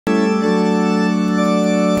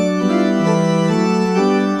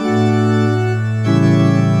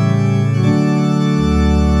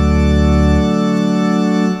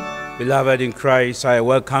Beloved in Christ, I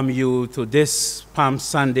welcome you to this Palm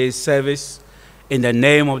Sunday service in the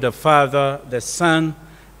name of the Father, the Son,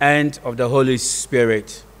 and of the Holy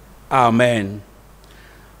Spirit. Amen.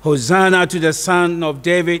 Hosanna to the Son of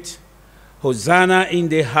David. Hosanna in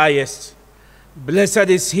the highest. Blessed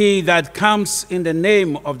is he that comes in the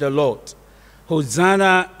name of the Lord.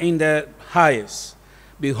 Hosanna in the highest.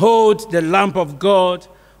 Behold the Lamb of God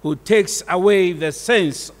who takes away the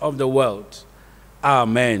sins of the world.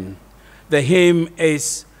 Amen. The hymn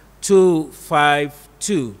is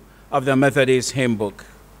 252 of the Methodist Hymn Book.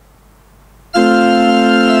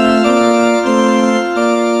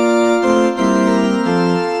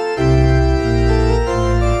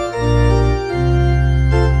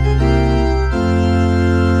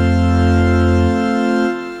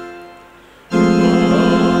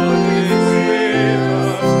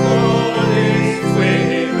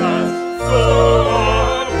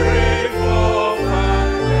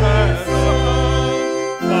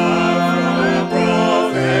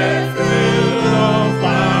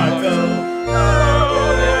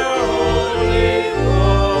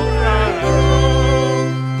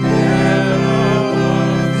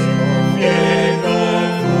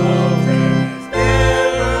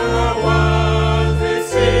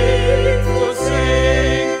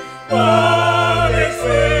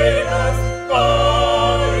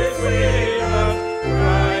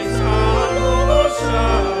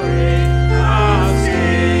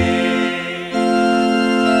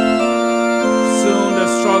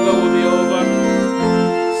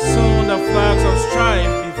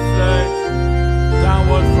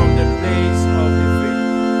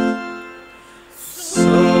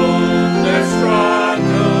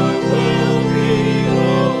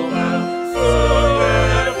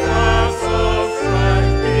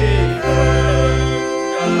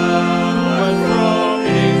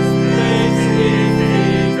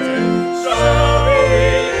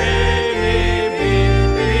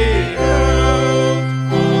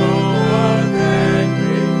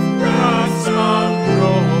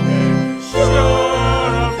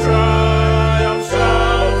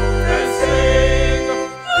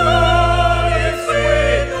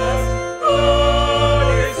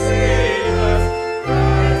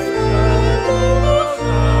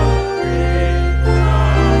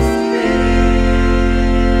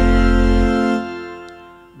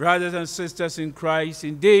 Brothers and sisters in Christ,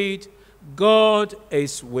 indeed, God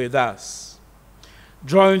is with us.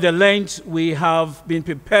 During the Lent, we have been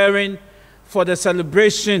preparing for the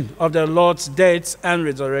celebration of the Lord's death and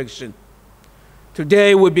resurrection.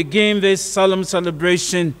 Today, we begin this solemn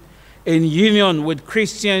celebration in union with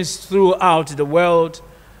Christians throughout the world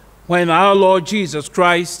when our Lord Jesus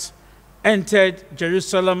Christ entered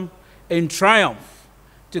Jerusalem in triumph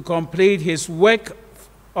to complete his work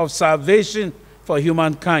of salvation for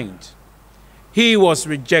humankind. He was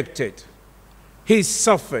rejected. He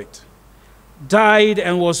suffered, died,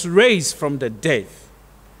 and was raised from the dead.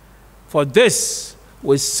 For this,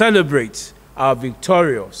 we celebrate our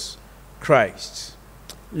victorious Christ.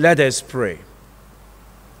 Let us pray.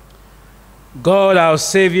 God, our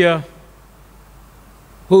Savior,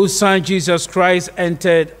 whose Son Jesus Christ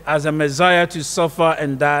entered as a Messiah to suffer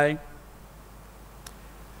and die,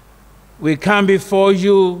 we come before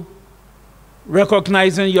you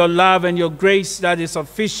recognizing your love and your grace that is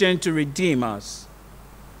sufficient to redeem us.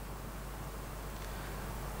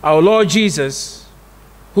 Our Lord Jesus,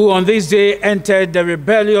 who on this day entered the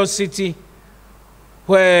rebellious city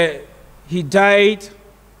where he died,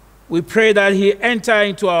 we pray that he enter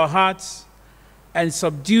into our hearts and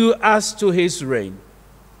subdue us to his reign.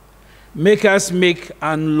 Make us meek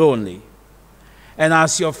and lonely. And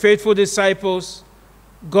as your faithful disciples,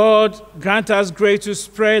 God, grant us grace to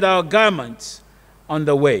spread our garments on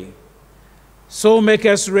the way. So make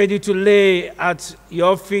us ready to lay at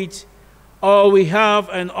your feet all we have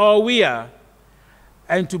and all we are,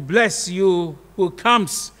 and to bless you who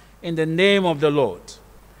comes in the name of the Lord.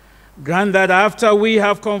 Grant that after we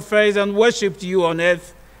have confessed and worshipped you on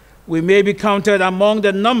earth, we may be counted among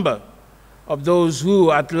the number of those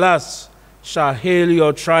who at last shall hail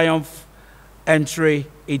your triumph entry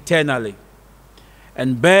eternally,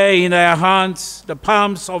 and bear in their hands the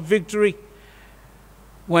palms of victory,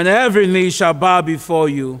 when every knee shall bow before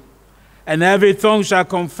you, and every tongue shall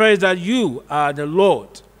confess that you are the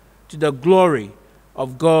Lord, to the glory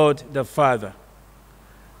of God the Father.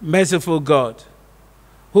 Merciful God,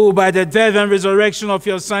 who by the death and resurrection of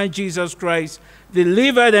your Son Jesus Christ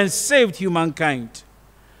delivered and saved humankind,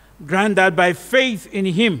 grant that by faith in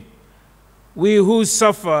him, we who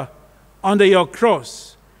suffer under your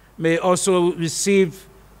cross may also receive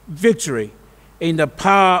victory in the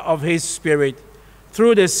power of his Spirit,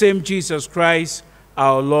 through the same Jesus Christ,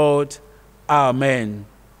 our Lord. Amen.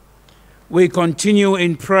 We continue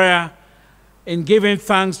in prayer, in giving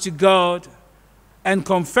thanks to God and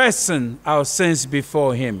confessing our sins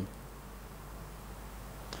before him.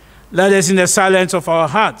 Let us, in the silence of our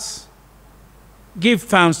hearts, give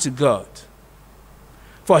thanks to God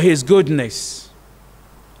for his goodness,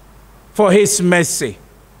 for his mercy,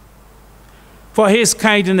 for his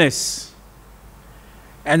kindness,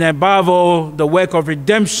 and above all, the work of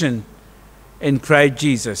redemption in Christ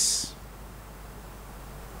Jesus.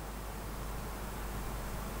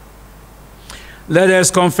 Let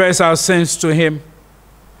us confess our sins to him,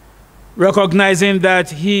 recognizing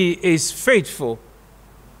that he is faithful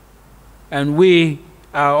and we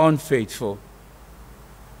are unfaithful.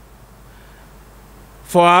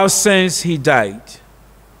 For our sins he died.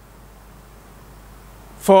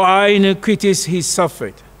 For our iniquities he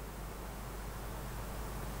suffered.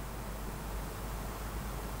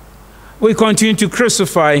 We continue to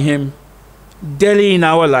crucify him daily in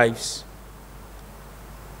our lives.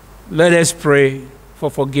 Let us pray for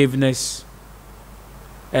forgiveness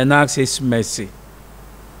and ask his mercy.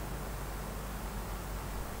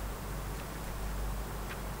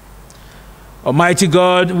 Almighty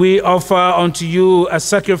God, we offer unto you a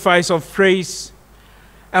sacrifice of praise,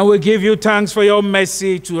 and we give you thanks for your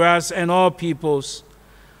mercy to us and all peoples,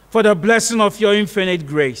 for the blessing of your infinite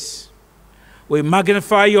grace. We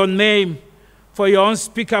magnify your name for your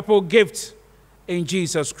unspeakable gift in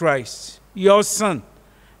Jesus Christ, your Son,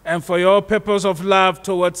 and for your purpose of love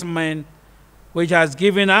towards men, which has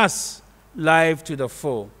given us life to the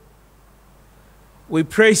full. We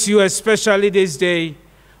praise you especially this day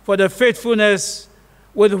for the faithfulness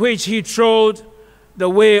with which he trod the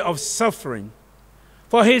way of suffering,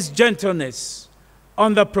 for his gentleness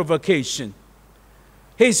under provocation,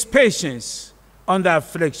 his patience under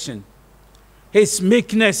affliction, his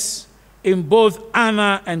meekness in both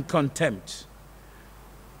honor and contempt.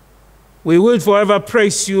 We will forever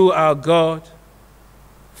praise you, our God,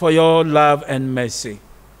 for your love and mercy.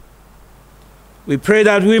 We pray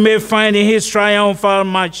that we may find in his triumphal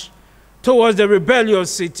march towards the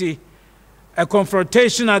rebellious city a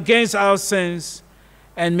confrontation against our sins,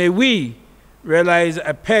 and may we realize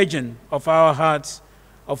a purging of our hearts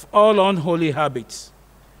of all unholy habits,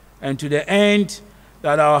 and to the end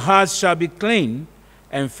that our hearts shall be clean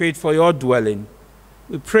and fit for your dwelling.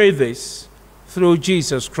 We pray this through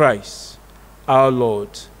Jesus Christ, our Lord.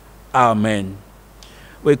 Amen.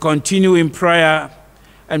 We continue in prayer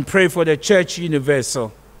and pray for the Church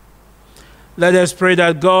Universal. Let us pray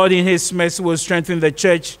that God in his mercy will strengthen the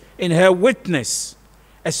church in her witness,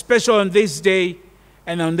 especially on this day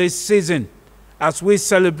and on this season, as we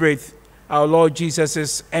celebrate our Lord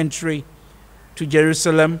Jesus' entry to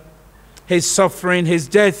Jerusalem, his suffering, his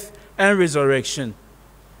death, and resurrection.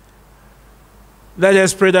 Let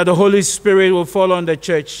us pray that the Holy Spirit will fall on the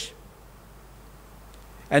church,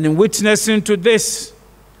 and in witnessing to this,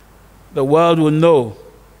 the world will know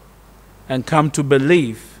and come to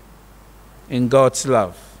believe in God's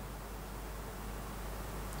love.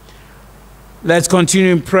 Let's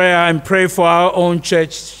continue in prayer and pray for our own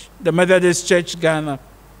church, the Methodist Church Ghana.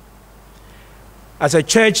 As a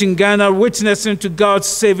church in Ghana witnessing to God's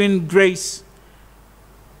saving grace,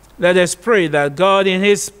 let us pray that God in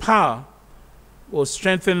his power will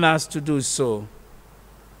strengthen us to do so.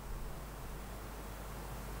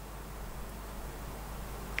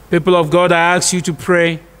 People of God, I ask you to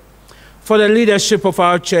pray for the leadership of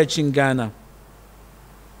our church in Ghana.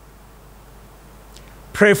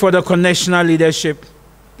 Pray for the congregational leadership,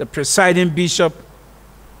 the presiding bishop,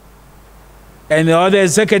 and the other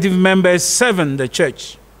executive members serving the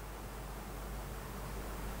church.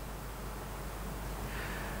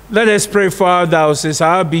 Let us pray for our dioceses,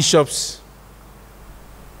 our bishops,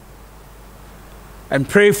 and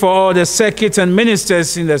pray for all the circuits and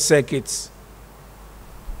ministers in the circuits.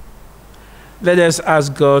 Let us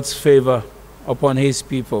ask God's favor upon his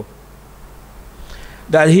people,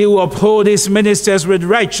 that he will uphold his ministers with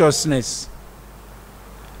righteousness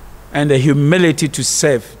and the humility to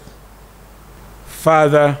serve.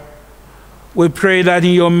 Father, we pray that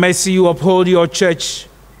in your mercy you uphold your church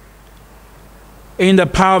in the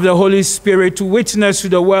power of the Holy Spirit to witness to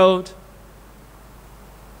the world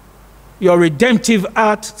your redemptive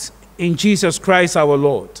act in Jesus Christ our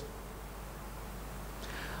Lord.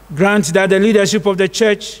 Grant that the leadership of the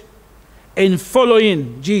church in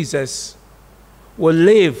following Jesus will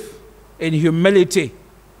live in humility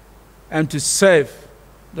and to serve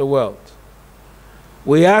the world.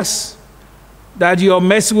 We ask that your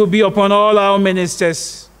mercy will be upon all our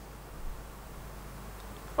ministers.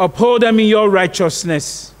 Uphold them in your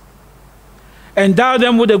righteousness Endow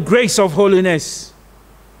them with the grace of holiness,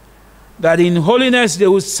 that in holiness they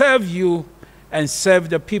will serve you and serve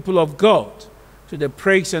the people of God to the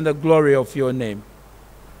praise and the glory of your name.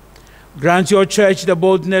 Grant your church the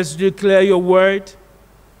boldness to declare your word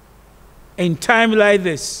in time like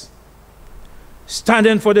this,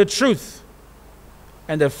 standing for the truth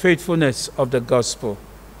and the faithfulness of the gospel.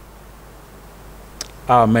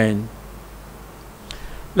 Amen.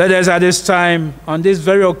 Let us at this time, on this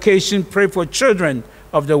very occasion, pray for children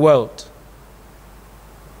of the world,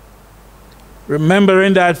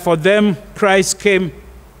 remembering that for them Christ came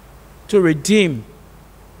to redeem.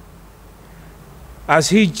 As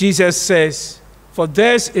Jesus says, for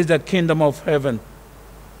theirs is the kingdom of heaven.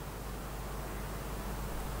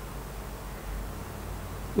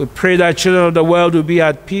 We pray that children of the world will be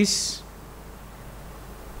at peace.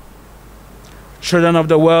 Children of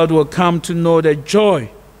the world will come to know the joy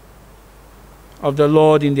of the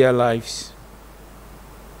Lord in their lives.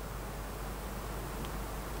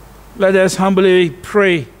 Let us humbly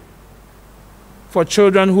pray for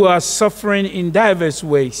children who are suffering in diverse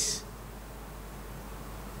ways.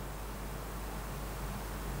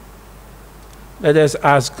 Let us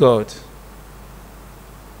ask God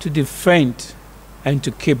to defend and to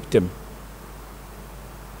keep them.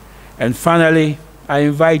 And finally, I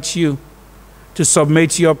invite you to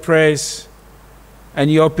submit your prayers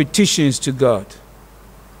and your petitions to God.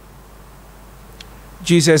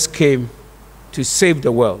 Jesus came to save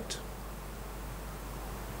the world.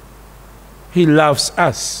 He loves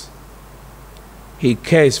us. He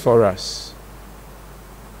cares for us.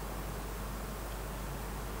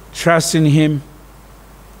 Trust in Him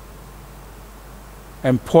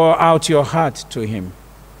and pour out your heart to Him.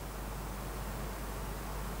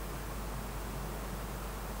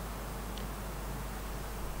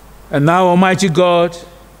 And now, Almighty God,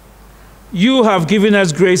 you have given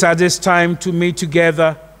us grace at this time to meet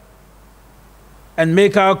together and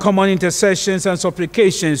make our common intercessions and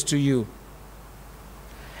supplications to you,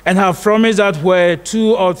 and have promised that where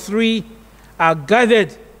 2 or 3 are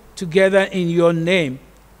gathered together in your name,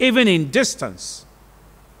 even in distance,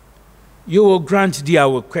 you will grant their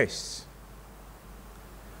requests.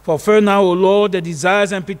 Fulfill now, O Lord, the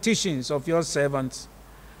desires and petitions of your servants,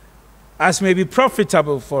 as may be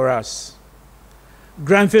profitable for us,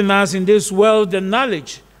 granting us in this world the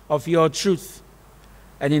knowledge of your truth,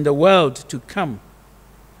 and in the world to come,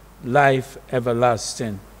 life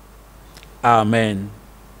everlasting. Amen.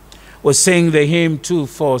 We'll sing the hymn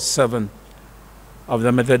 247 of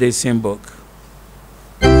the Methodist Hymn Book.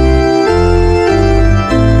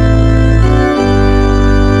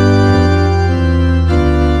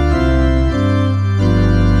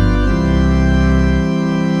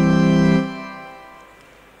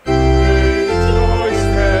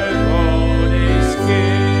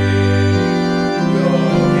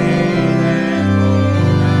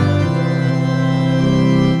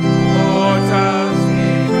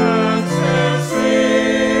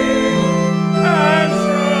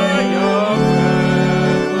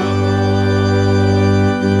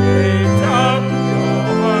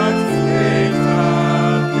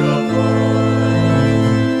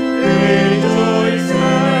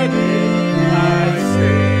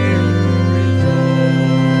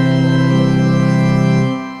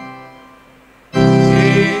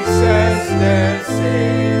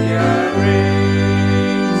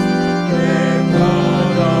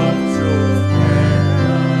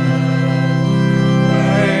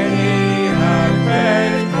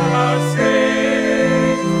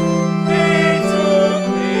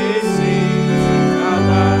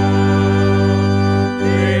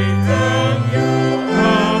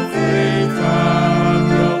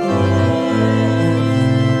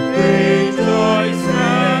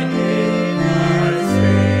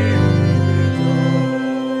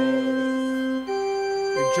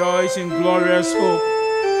 In glorious hope,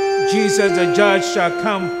 Jesus the judge shall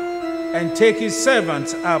come and take his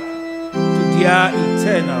servants up to their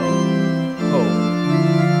eternal home.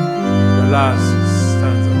 The last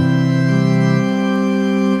stanza.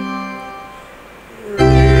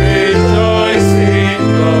 Rejoice in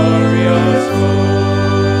glorious hope,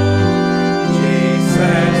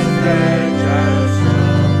 Jesus the judge shall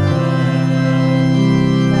come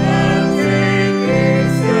and take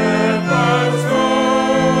his servants home.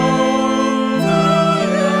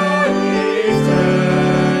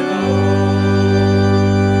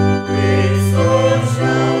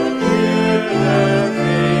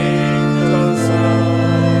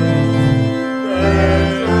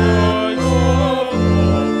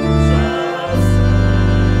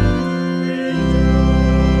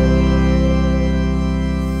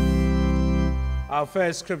 Our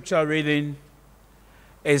first scripture reading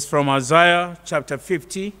is from Isaiah chapter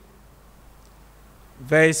 50,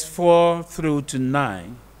 verse 4 through to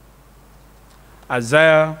 9.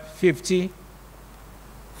 Isaiah 50,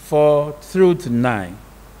 4 through to 9.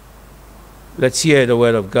 Let's hear the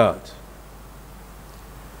word of God.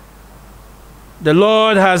 The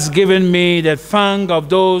Lord has given me the tongue of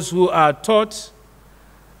those who are taught,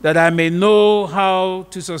 that I may know how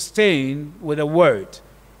to sustain with a word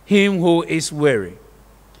him who is weary.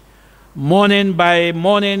 Morning by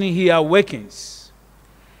morning he awakens.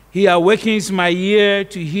 He awakens my ear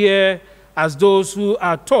to hear as those who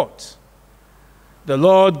are taught. The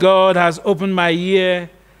Lord God has opened my ear,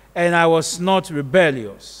 and I was not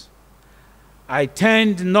rebellious. I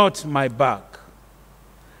turned not my back.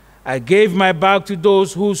 I gave my back to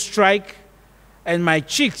those who strike, and my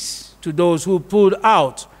cheeks to those who pulled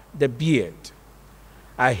out the beard.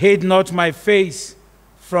 I hid not my face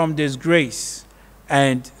from disgrace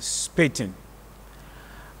and spitting.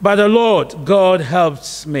 But the Lord God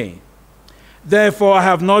helps me. Therefore I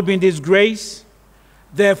have not been disgraced.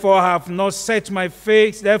 Therefore I have not set my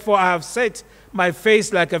face. Therefore I have set my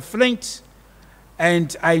face like a flint,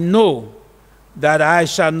 and I know that I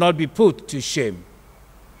shall not be put to shame.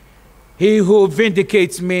 He who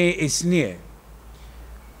vindicates me is near.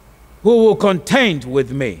 Who will contend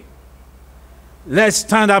with me? Let's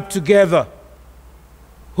stand up together.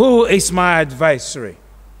 Who is my adversary?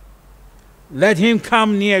 Let him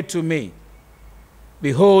come near to me.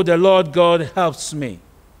 Behold, the Lord God helps me.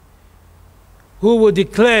 Who will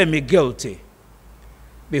declare me guilty?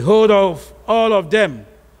 Behold, of all of them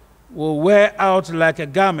will wear out like a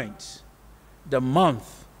garment. The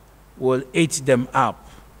month will eat them up.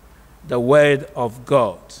 The word of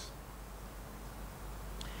God.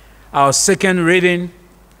 Our second reading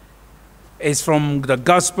is from the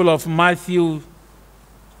Gospel of Matthew,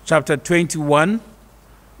 chapter 21.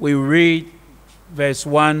 We read verse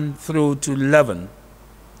 1 through to 11.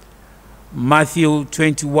 Matthew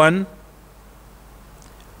 21,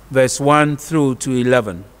 verse 1 through to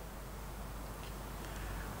 11.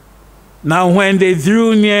 Now when they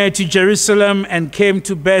drew near to Jerusalem and came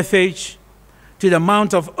to Bethphage, to the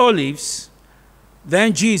Mount of Olives,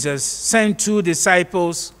 then Jesus sent 2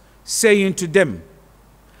 disciples, saying to them,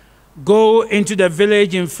 Go into the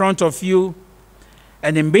village in front of you,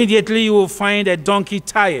 and immediately you will find a donkey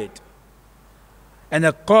tied, and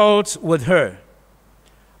a colt with her.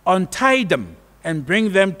 Untie them and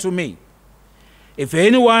bring them to me. If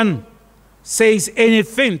anyone says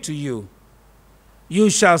anything to you, you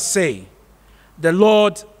shall say, The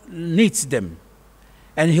Lord needs them,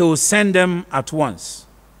 and he will send them at once.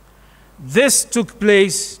 This took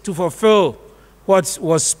place to fulfill what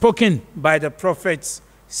was spoken by the prophets,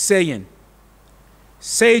 saying,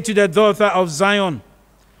 Say to the daughter of Zion,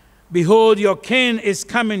 Behold, your king is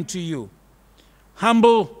coming to you,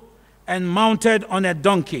 humble and mounted on a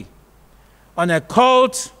donkey, on a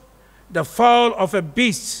colt, the foal of a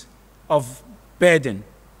beast of burden.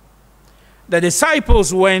 The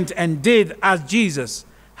disciples went and did as Jesus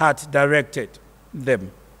had directed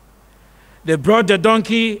them. They brought the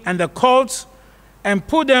donkey and the colt and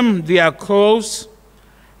put them their clothes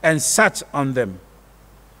and sat on them.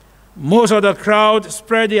 Most of the crowd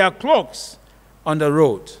spread their cloaks on the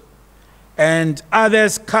road, and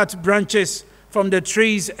others cut branches from the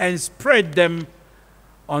trees and spread them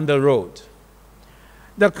on the road.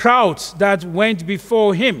 The crowds that went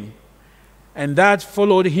before him and that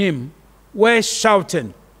followed him were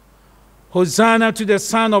shouting, Hosanna to the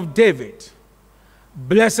Son of David.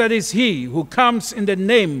 Blessed is he who comes in the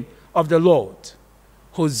name of the Lord.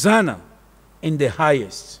 Hosanna in the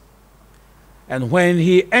highest. And when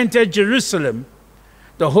he entered Jerusalem,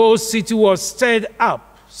 the whole city was stirred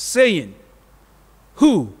up, saying,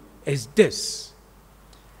 Who is this?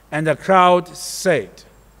 And the crowd said,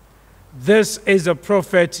 This is the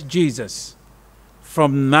prophet Jesus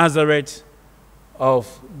from Nazareth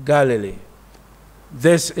of Galilee.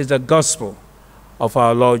 This is the gospel of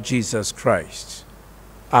our Lord Jesus Christ.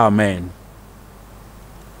 Amen.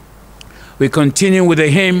 We continue with the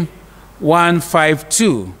hymn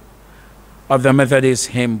 152 of the Methodist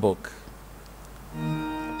Hymn Book.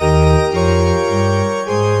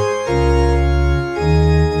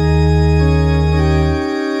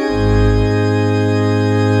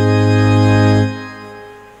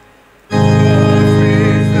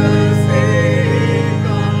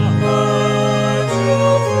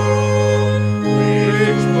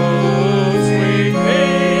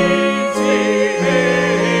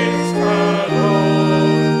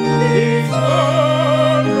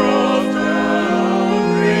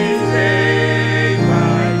 Praise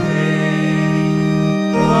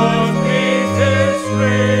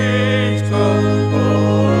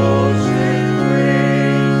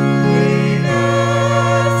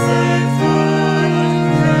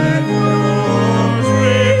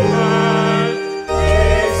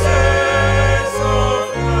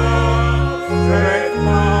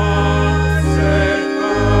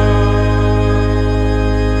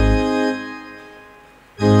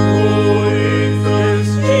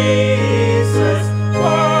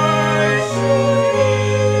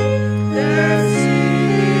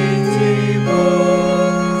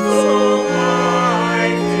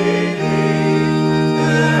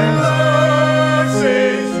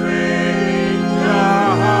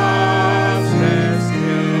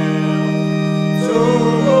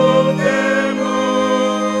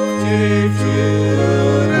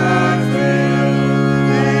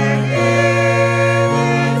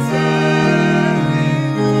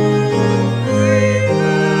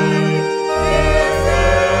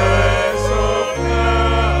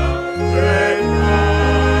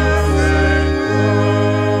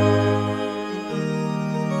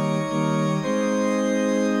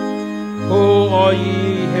all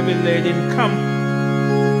ye heavy laden, come.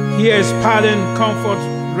 Here is pardon, comfort,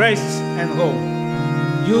 rest, and hope.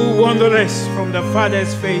 You wanderers from the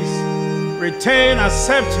Father's face, return,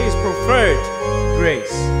 accept his preferred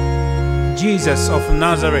grace. Jesus of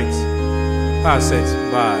Nazareth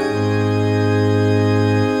passeth by.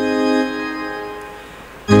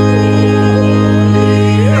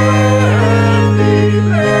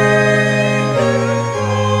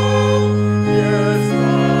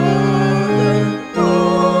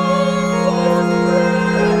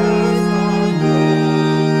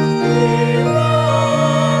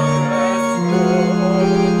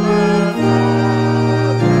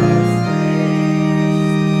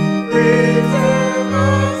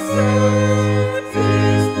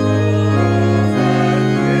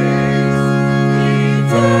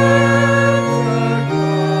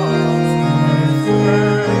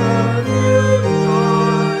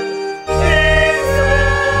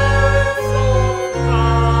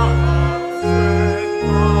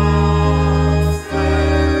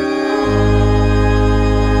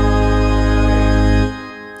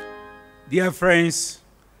 Dear friends,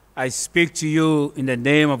 I speak to you in the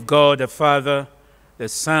name of God the Father, the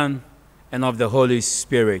Son, and of the Holy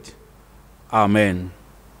Spirit. Amen.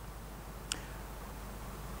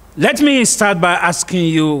 Let me start by asking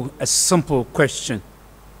you a simple question.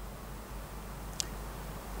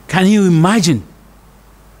 Can you imagine?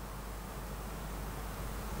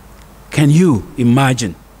 Can you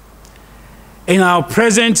imagine? In our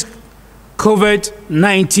present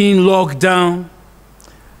COVID-19 lockdown,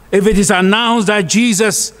 if it is announced that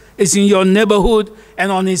Jesus is in your neighborhood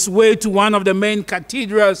and on his way to one of the main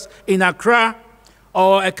cathedrals in Accra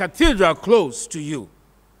or a cathedral close to you,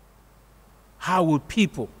 how would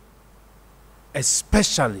people,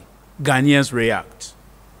 especially Ghanaians, react?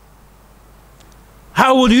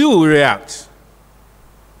 How would you react?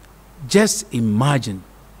 Just imagine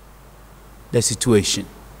the situation.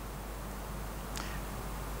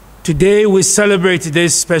 Today we celebrate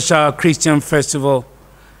this special Christian festival,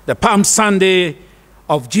 the Palm Sunday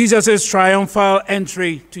of Jesus' triumphal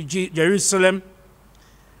entry to Jerusalem,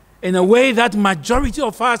 in a way that majority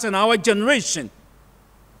of us in our generation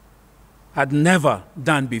had never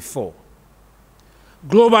done before.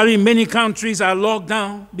 Globally, many countries are locked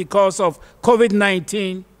down because of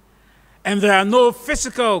COVID-19, and there are no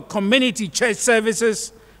physical community church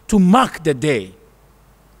services to mark the day.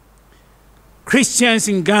 Christians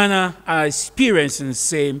in Ghana are experiencing the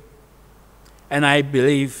same, and I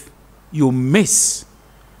believe you miss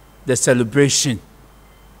the celebration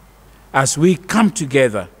as we come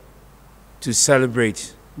together to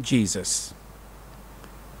celebrate Jesus.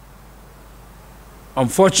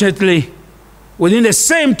 Unfortunately, within the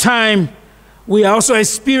same time, we are also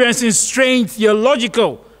experiencing strange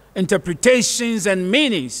theological interpretations and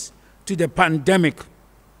meanings to the pandemic.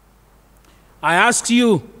 I ask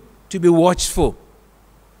you to be watchful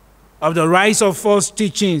of the rise of false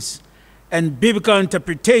teachings and biblical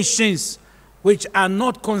interpretations which are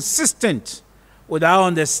not consistent with our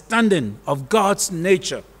understanding of God's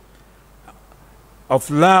nature, of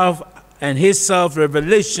love and his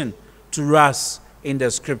self-revelation to us in the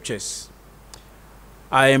scriptures.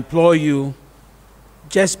 I implore you,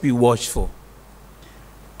 just be watchful.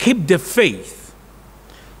 Keep the faith,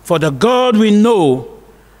 for the God we know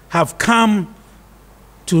have come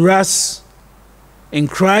to us in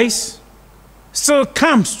Christ still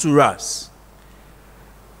comes to us.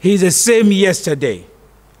 He is the same yesterday,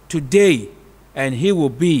 today, and he will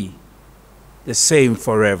be the same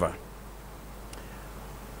forever.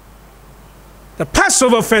 The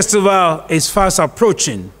Passover festival is fast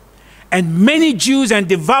approaching, and many Jews and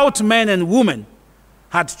devout men and women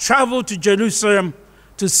had traveled to Jerusalem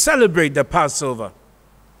to celebrate the Passover.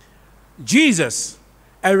 Jesus,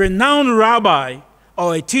 a renowned rabbi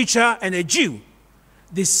or a teacher and a Jew,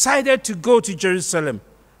 decided to go to Jerusalem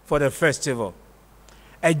for the festival,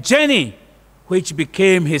 a journey which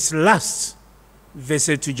became his last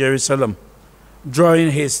visit to Jerusalem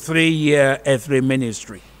during his 3-year earthly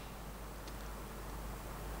ministry.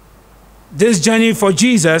 This journey for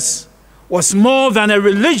Jesus was more than a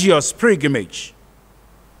religious pilgrimage.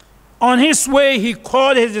 On his way, he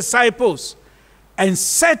called his disciples and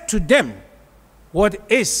said to them,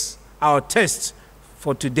 what is our text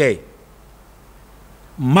for today?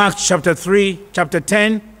 Mark chapter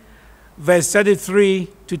 10, verse 33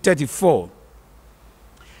 to 34.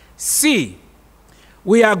 See,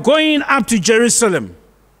 we are going up to Jerusalem,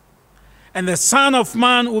 and the Son of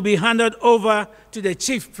Man will be handed over to the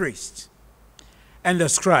chief priests and the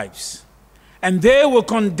scribes, and they will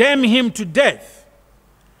condemn him to death.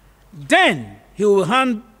 Then he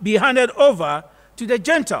will be handed over to the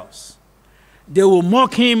Gentiles. they will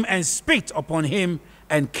mock him and spit upon him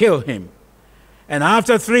and kill him. And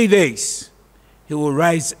after 3 days, he will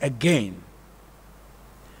rise again.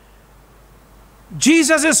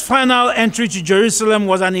 Jesus' final entry to Jerusalem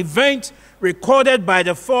was an event recorded by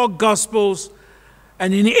the 4 Gospels,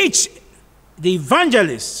 and in each, the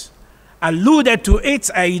evangelists alluded to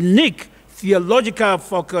its a unique theological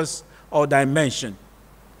focus or dimension.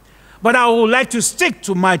 But I would like to stick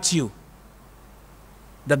to Matthew,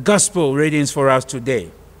 the Gospel readings for us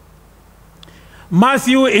today.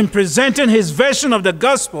 Matthew, in presenting his version of the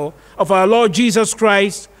Gospel of our Lord Jesus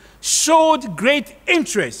Christ, showed great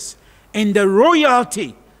interest in the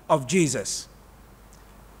royalty of Jesus.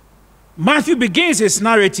 Matthew begins his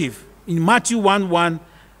narrative in Matthew 1:1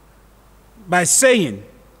 by saying,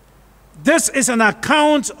 "This is an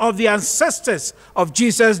account of the ancestors of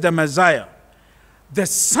Jesus the Messiah, the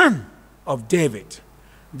son of David,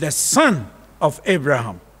 the son of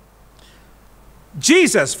Abraham."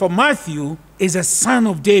 Jesus, for Matthew, is a son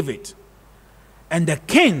of David and the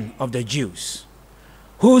king of the Jews,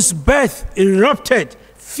 whose birth erupted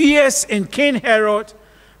fierce in King Herod,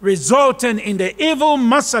 resulting in the evil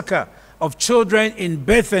massacre of children in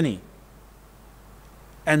Bethany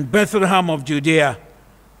and Bethlehem of Judea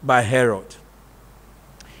by Herod.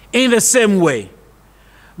 In the same way,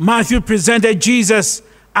 Matthew presented Jesus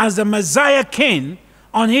as the Messiah king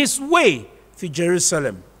on his way to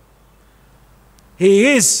Jerusalem. He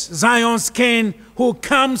is Zion's king who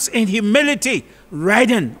comes in humility,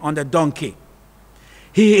 riding on the donkey.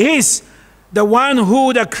 He is the one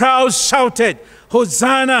who the crowd shouted,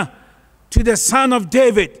 "Hosanna to the Son of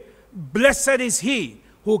David. Blessed is he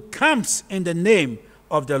who comes in the name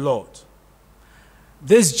of the Lord."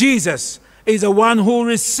 This Jesus is the one who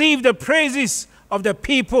received the praises of the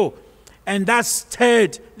people, and that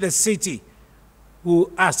stirred the city,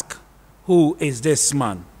 who asked, "Who is this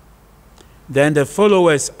man?" Then the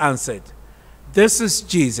followers answered, "This is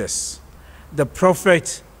Jesus, the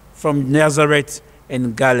prophet from Nazareth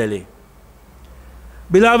in Galilee."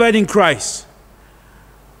 Beloved in Christ,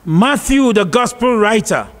 Matthew, the gospel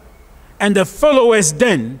writer, and the followers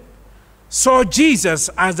then saw Jesus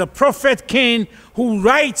as the prophet king who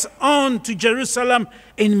rides on to Jerusalem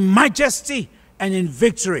in majesty and in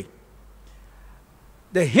victory.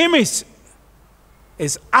 The hymnist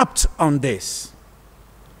is apt on this.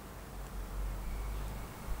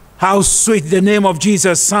 How sweet the name of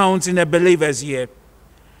Jesus sounds in the believer's ear.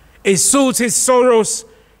 It soothes his sorrows,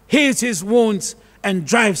 heals his wounds, and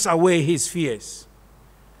drives away his fears.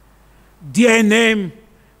 Dear name,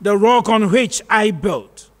 the rock on which I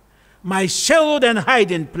built, my shield and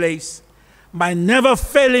hiding place, my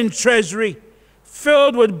never-failing treasury,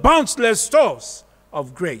 filled with boundless stores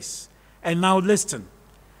of grace. And now listen.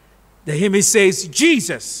 The hymn says,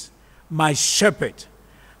 "Jesus, my shepherd,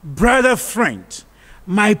 brother, friend,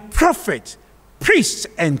 my prophet, priest,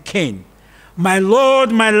 and king, my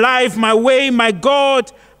Lord, my life, my way, my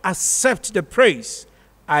God, accept the praise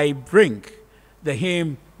I bring." The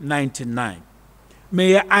hymn 99.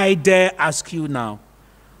 May I dare ask you now,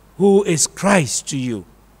 who is Christ to you?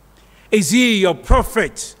 Is he your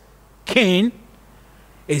prophet, king?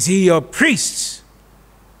 Is he your priest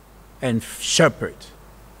and shepherd?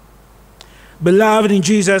 Beloved in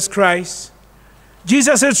Jesus Christ,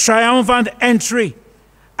 Jesus' triumphant entry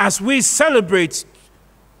as we celebrate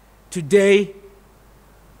today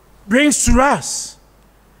brings to us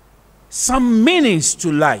some meanings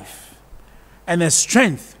to life and a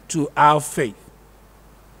strength to our faith.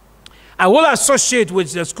 I will associate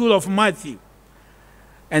with the school of Matthew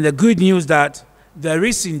and the good news that there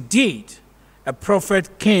is indeed a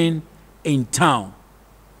prophet king in town.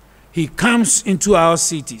 He comes into our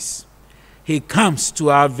cities. He comes to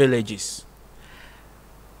our villages.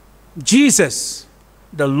 Jesus,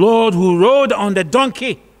 the Lord who rode on the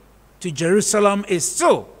donkey to Jerusalem, is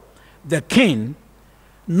still the king,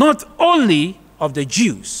 not only of the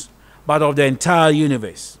Jews, but of the entire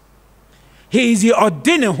universe. He is the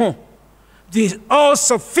Ordinaire, the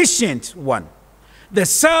all-sufficient one, the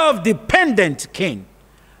self-dependent king.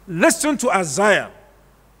 Listen to Isaiah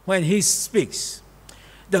when he speaks.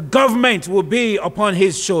 The government will be upon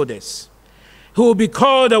his shoulders. He will be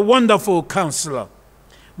called a wonderful counselor,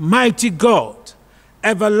 mighty God,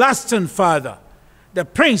 everlasting Father, the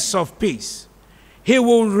Prince of Peace. He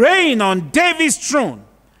will reign on David's throne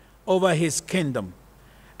over his kingdom,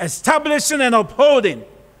 establishing and upholding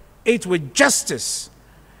it with justice.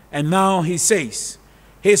 And now he says,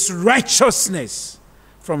 his righteousness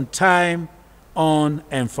from time on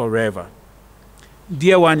and forever.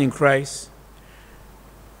 Dear one in Christ,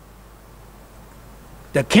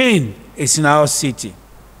 the king is in our city.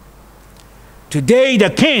 Today, the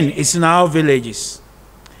King is in our villages.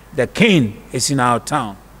 The King is in our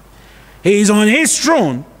town. He is on his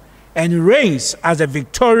throne and reigns as a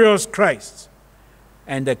victorious Christ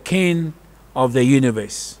and the King of the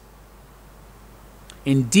universe.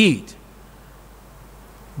 Indeed,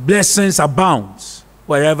 blessings abound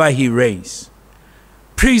wherever he reigns.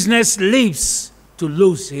 Prisoners lives to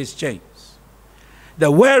loose his chains.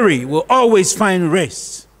 The weary will always find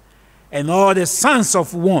rest, and all the sons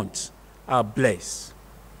of want are blessed.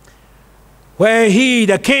 Where he,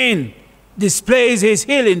 the King, displays his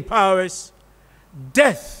healing powers,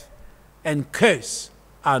 death and curse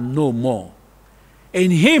are no more.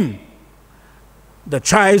 In him, the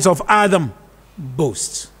tribes of Adam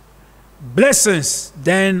boast. Blessings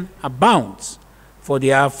then abound for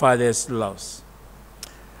their father's loss.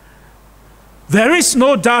 There is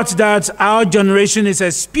no doubt that our generation is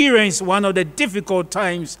experiencing one of the difficult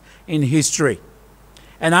times in history.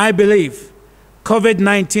 And I believe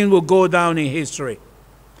COVID-19 will go down in history.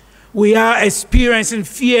 We are experiencing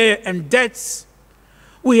fear and deaths.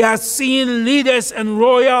 We are seeing leaders and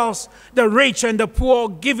royals, the rich and the poor,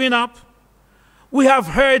 giving up. We have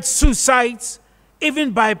heard suicides,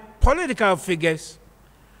 even by political figures.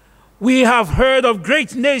 We have heard of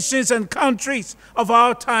great nations and countries of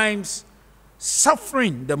our times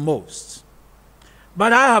suffering the most.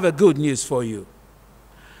 But I have a good news for you.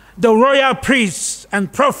 The royal priest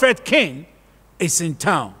and prophet King is in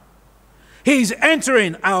town. He is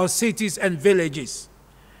entering our cities and villages.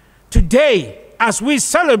 Today, as we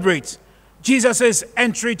celebrate Jesus'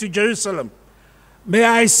 entry to Jerusalem, may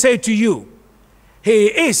I say to you, he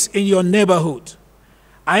is in your neighborhood.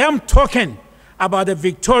 I am talking about the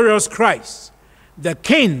victorious Christ, the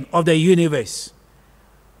King of the universe.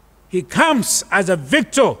 He comes as a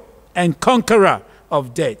victor and conqueror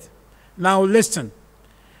of death. Now listen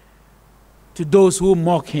to those who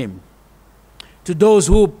mock him, to those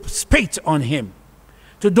who spit on him,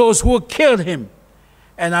 to those who killed him.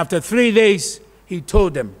 And after 3 days, he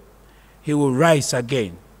told them he will rise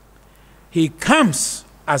again. He comes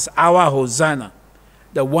as our Hosanna,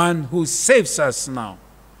 the one who saves us now.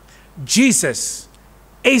 Jesus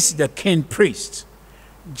is the King priest.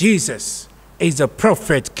 Jesus is the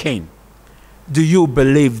prophet King. Do you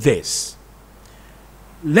believe this?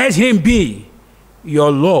 Let him be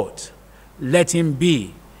your Lord. Let him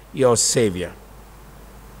be your Savior.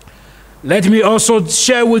 Let me also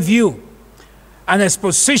share with you an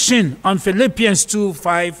exposition on Philippians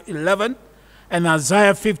 2:5-11 and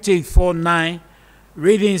Isaiah 54:9,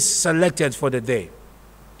 readings selected for the day.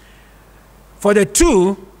 For the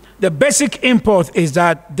two, the basic import is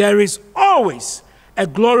that there is always a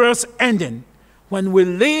glorious ending when we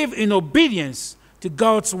live in obedience to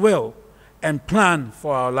God's will and plan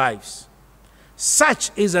for our lives. Such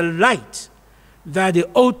is a light that the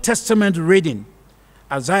Old Testament reading,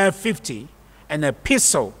 Isaiah 50, and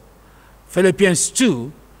Epistle, Philippians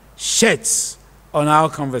 2, sheds on our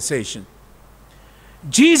conversation.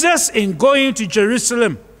 Jesus, in going to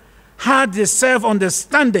Jerusalem, had the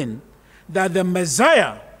self-understanding that the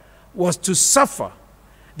Messiah was to suffer.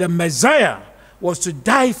 The Messiah was to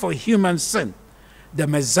die for human sin. The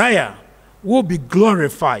Messiah will be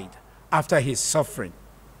glorified after his suffering.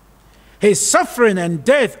 His suffering and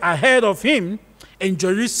death ahead of him in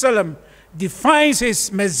Jerusalem defines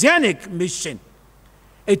his messianic mission.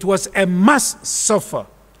 It was a must suffer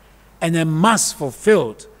and a must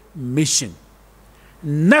fulfilled mission.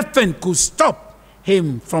 Nothing could stop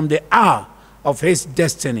him from the hour of his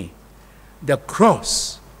destiny, the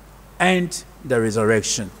cross and the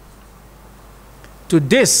resurrection. To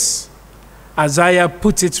this, Isaiah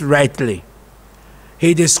puts it rightly.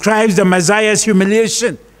 He describes the Messiah's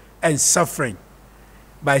humiliation and suffering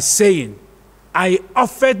by saying, I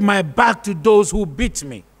offered my back to those who beat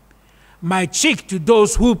me, my cheek to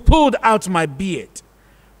those who pulled out my beard.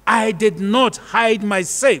 I did not hide my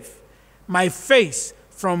face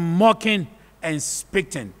from mocking and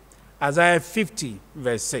spitting. Isaiah 50,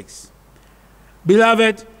 verse 6.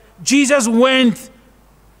 Beloved, Jesus went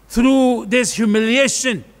through this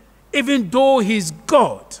humiliation even though he's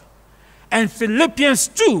God. And Philippians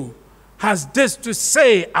 2 has this to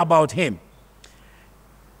say about him.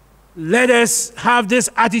 Let us have this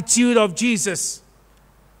attitude of Jesus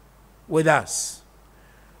with us,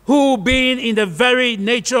 who being in the very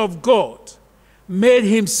nature of God, made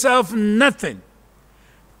himself nothing,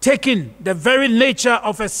 taking the very nature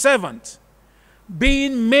of a servant,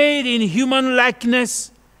 being made in human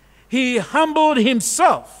likeness, he humbled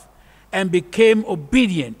himself and became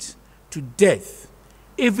obedient to death,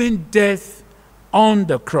 even death on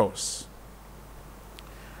the cross.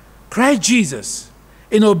 Christ Jesus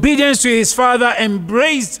in obedience to his Father,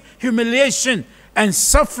 embraced humiliation and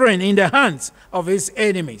suffering in the hands of his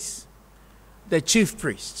enemies, the chief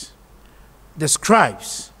priests, the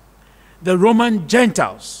scribes, the Roman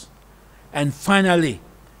Gentiles, and finally,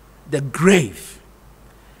 the grave.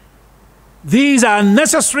 These are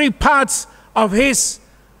necessary parts of his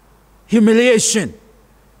humiliation,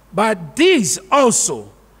 but these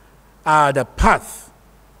also are the path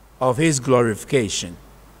of his glorification.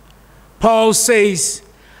 Paul says,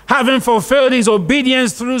 having fulfilled his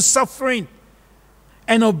obedience through suffering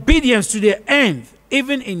and obedience to the end,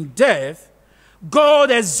 even in death,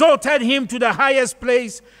 God exalted him to the highest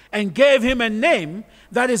place and gave him a name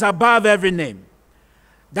that is above every name,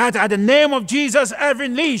 that at the name of Jesus every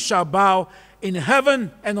knee shall bow in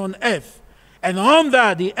heaven and on earth and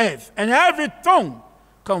under the earth, and every tongue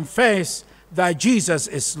confess that Jesus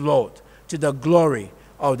is Lord, to the glory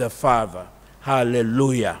of the Father.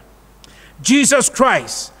 Hallelujah. Jesus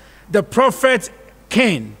Christ, the prophet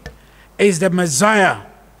King, is the Messiah,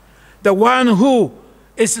 the one who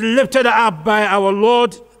is lifted up by our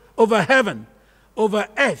Lord over heaven, over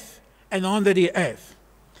earth, and under the earth.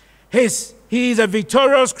 He is a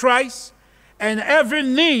victorious Christ, and every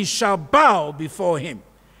knee shall bow before him.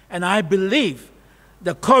 And I believe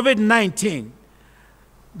the COVID-19,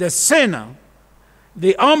 the sinner,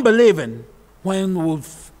 the unbelieving, when we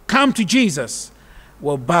come to Jesus,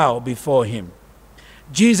 will bow before him.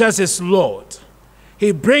 Jesus is Lord.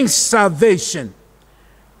 He brings salvation.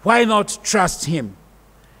 Why not trust him?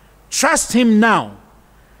 Trust him now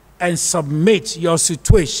and submit your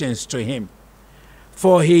situations to him.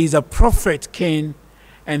 For he is a prophet king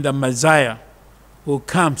and the Messiah who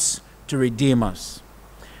comes to redeem us.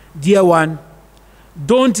 Dear one,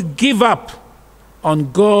 don't give up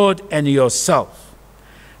on God and yourself.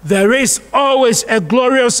 There is always a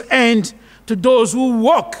glorious end to those who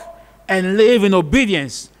walk and live in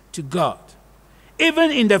obedience to God,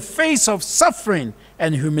 even in the face of suffering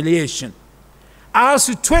and humiliation. Our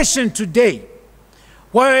situation today,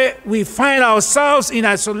 where we find ourselves in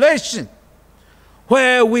isolation,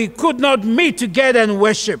 where we could not meet together and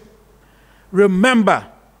worship, remember,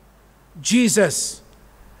 Jesus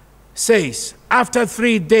says, after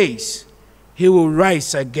 3 days, he will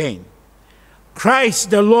rise again. Christ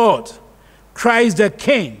the Lord, Christ the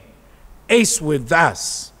King, is with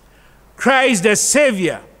us. Christ the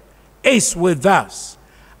Savior is with us.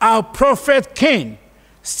 Our prophet King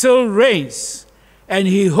still reigns, and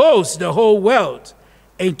he holds the whole world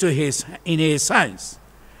in his hands.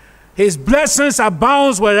 His blessings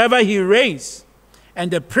abound wherever he reigns, and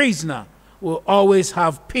the prisoner will always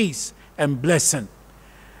have peace and blessing.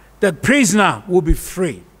 The prisoner will be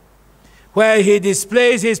free. Where he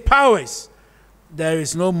displays his powers, there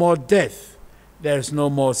is no more death, there is no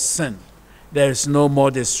more sin, there is no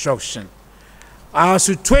more destruction. Our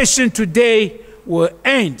situation today will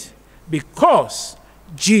end because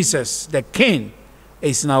Jesus, the King,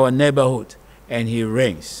 is in our neighborhood and he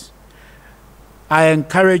reigns. I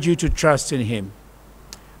encourage you to trust in him.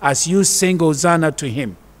 As you sing Hosanna to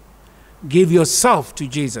him, give yourself to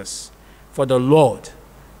Jesus, for the Lord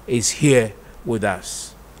is here with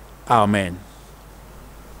us. Amen.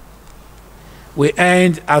 We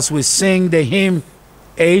end as we sing the hymn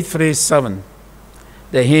 837.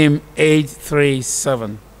 The hymn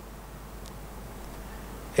 837.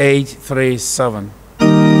 837.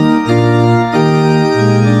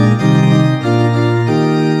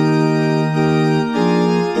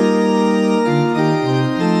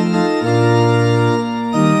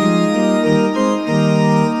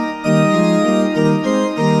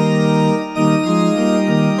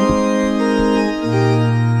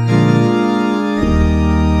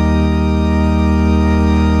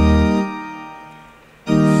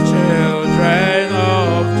 Children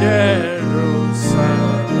of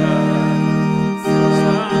Jerusalem,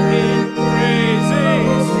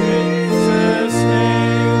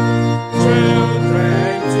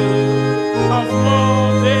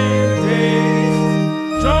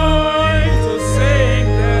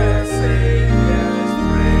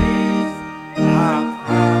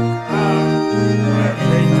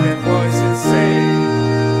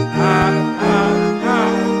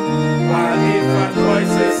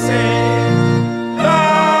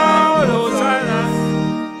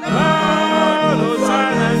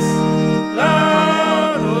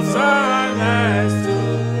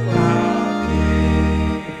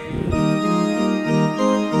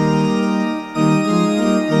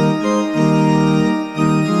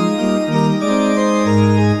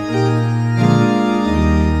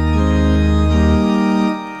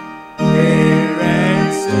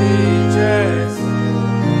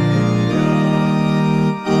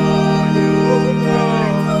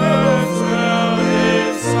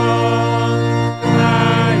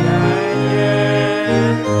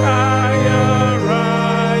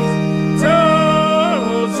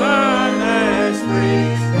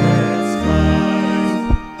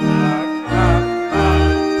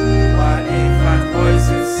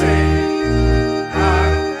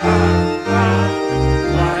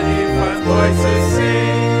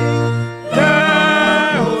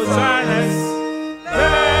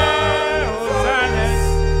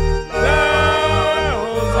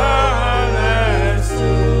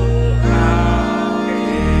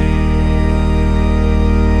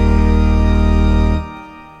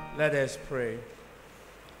 Let us pray.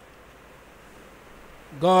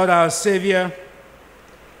 God, our Savior,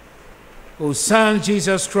 whose Son,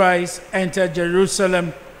 Jesus Christ, entered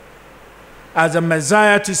Jerusalem as a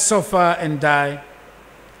Messiah to suffer and die,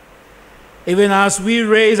 even as we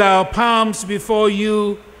raise our palms before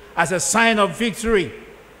you as a sign of victory,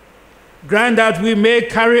 grant that we may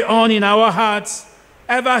carry on in our hearts,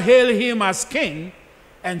 ever hail him as King,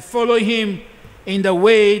 and follow him in the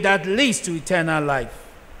way that leads to eternal life.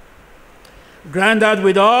 Grant that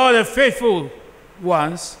with all the faithful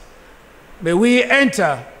ones, may we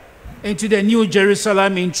enter into the new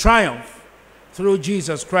Jerusalem in triumph through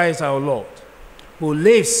Jesus Christ our Lord, who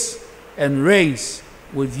lives and reigns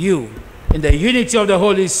with you in the unity of the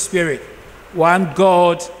Holy Spirit, one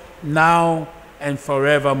God, now and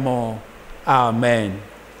forevermore. Amen.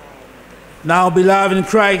 Now, beloved in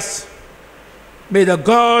Christ, may the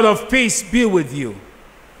God of peace be with you.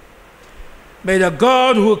 May the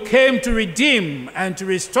God who came to redeem and to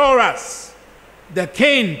restore us, the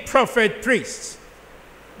King, prophet, priest,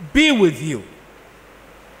 be with you.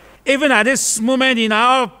 Even at this moment in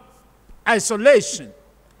our isolation,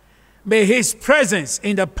 may his presence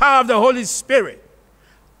in the power of the Holy Spirit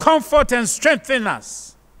comfort and strengthen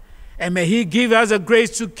us. And may he give us the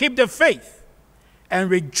grace to keep the faith and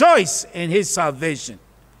rejoice in his salvation,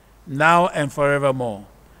 now and forevermore.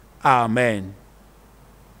 Amen.